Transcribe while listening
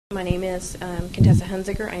My name is Contessa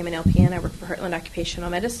Hunziger. I am an LPN. I work for Heartland Occupational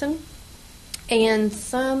Medicine. And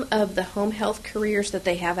some of the home health careers that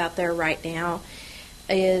they have out there right now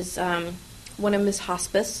is one of them is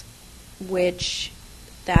hospice, which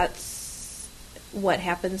that's what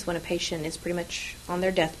happens when a patient is pretty much on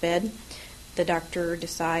their deathbed. The doctor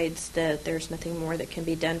decides that there's nothing more that can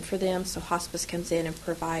be done for them, so hospice comes in and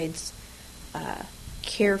provides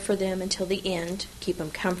care for them until the end, keep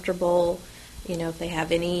them comfortable. You know, if they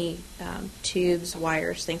have any tubes,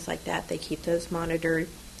 wires, things like that, they keep those monitored.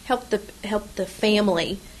 Help the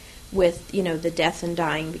family with, the death and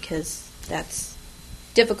dying, because that's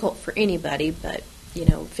difficult for anybody. But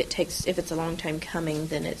if it's a long time coming,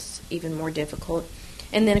 then it's even more difficult.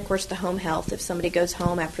 And then, of course, the home health. If somebody goes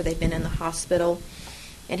home after they've been in the hospital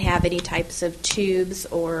and have any types of tubes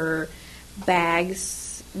or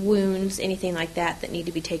bags, wounds, anything like that need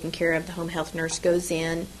to be taken care of, the home health nurse goes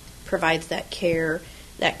in, provides that care,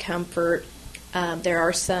 that comfort. There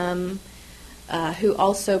are some who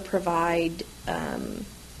also provide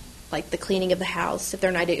like the cleaning of the house if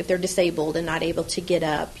they're disabled and not able to get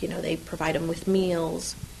up. They provide them with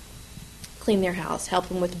meals, clean their house, help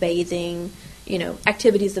them with bathing.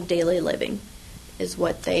 Activities of daily living is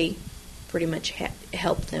what they pretty much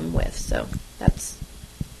help them with. So that's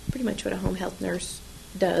pretty much what a home health nurse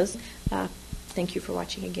does. Thank you for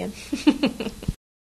watching again.